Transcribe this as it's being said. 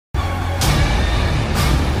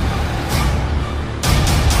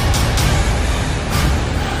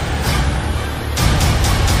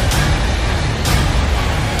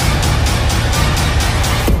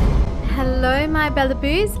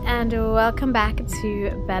Bellaboos, and welcome back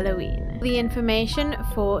to BellaWeen. The information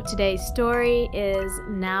for today's story is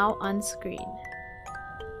now on screen.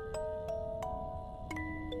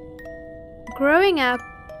 Growing up,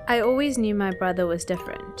 I always knew my brother was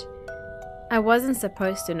different. I wasn't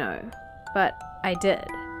supposed to know, but I did.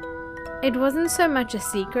 It wasn't so much a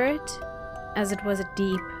secret as it was a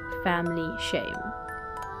deep family shame.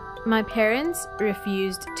 My parents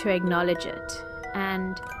refused to acknowledge it,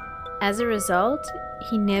 and as a result,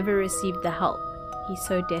 he never received the help he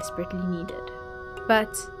so desperately needed.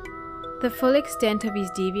 But the full extent of his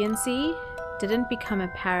deviancy didn't become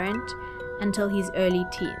apparent until his early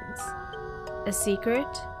teens, a secret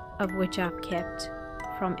of which I've kept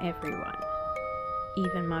from everyone,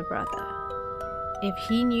 even my brother. If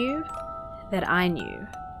he knew that I knew,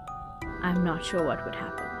 I'm not sure what would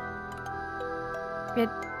happen. It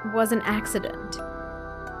was an accident.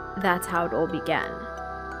 That's how it all began.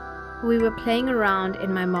 We were playing around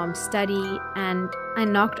in my mom's study and I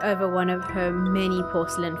knocked over one of her many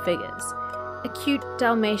porcelain figures, a cute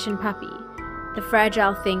Dalmatian puppy, the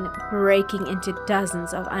fragile thing breaking into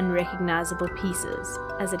dozens of unrecognizable pieces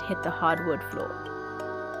as it hit the hardwood floor.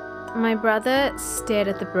 My brother stared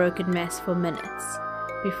at the broken mess for minutes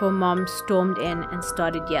before Mom stormed in and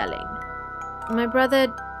started yelling. My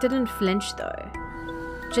brother didn't flinch though,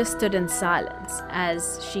 just stood in silence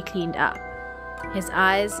as she cleaned up, his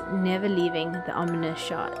eyes never leaving the ominous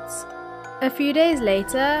shards. A few days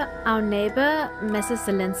later, our neighbor, Mrs.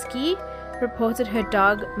 Zelinsky, reported her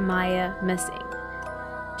dog Maya missing.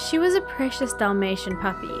 She was a precious Dalmatian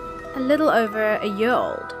puppy, a little over a year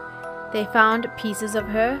old. They found pieces of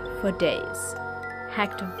her for days,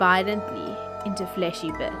 hacked violently into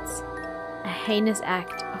fleshy bits. A heinous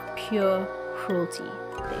act of pure cruelty,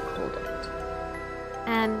 they called it.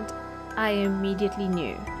 And I immediately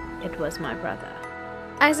knew it was my brother.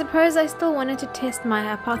 I suppose I still wanted to test my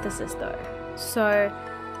hypothesis though. So,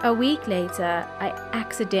 a week later, I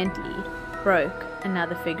accidentally broke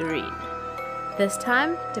another figurine, this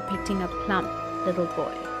time depicting a plump little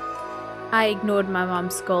boy. I ignored my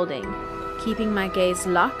mom's scolding, keeping my gaze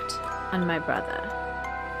locked on my brother.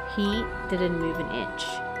 He didn't move an inch,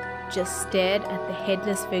 just stared at the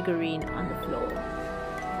headless figurine on the floor.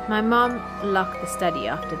 My mom locked the study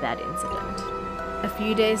after that incident. A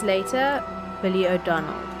few days later, Billy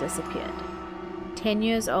O'Donnell disappeared. 10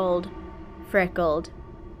 years old, freckled,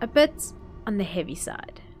 a bit on the heavy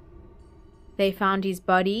side. They found his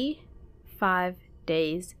body 5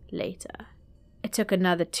 days later. It took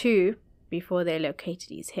another 2 before they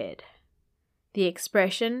located his head. The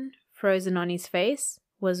expression frozen on his face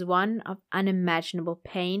was one of unimaginable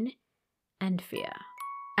pain and fear.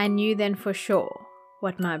 I knew then for sure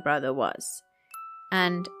what my brother was,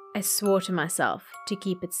 and I swore to myself to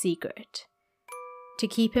keep it secret. To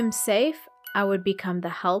keep him safe, I would become the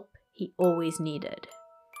help he always needed.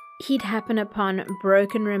 He'd happen upon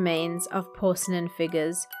broken remains of porcelain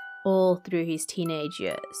figures all through his teenage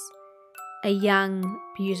years. A young,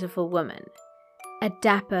 beautiful woman, a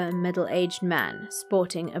dapper middle-aged man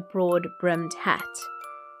sporting a broad-brimmed hat,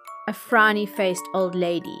 a frowny-faced old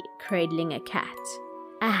lady cradling a cat,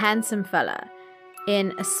 a handsome fella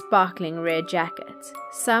in a sparkling red jacket.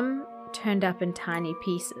 Some turned up in tiny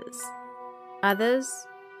pieces. Others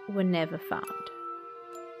were never found.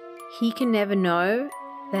 He can never know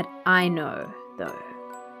that I know, though.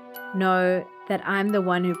 Know that I'm the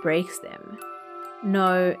one who breaks them.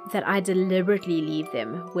 Know that I deliberately leave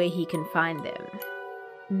them where he can find them.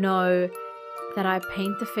 Know that I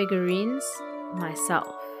paint the figurines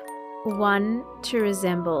myself. One to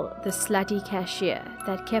resemble the slutty cashier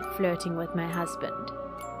that kept flirting with my husband.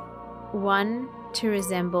 One to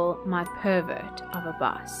resemble my pervert of a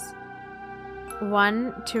boss.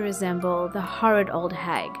 One to resemble the horrid old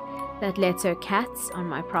hag that lets her cats on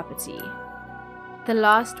my property. The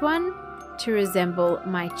last one to resemble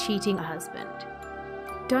my cheating husband.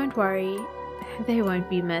 Don't worry, they won't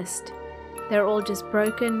be missed. They're all just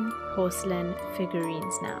broken porcelain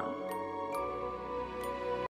figurines now.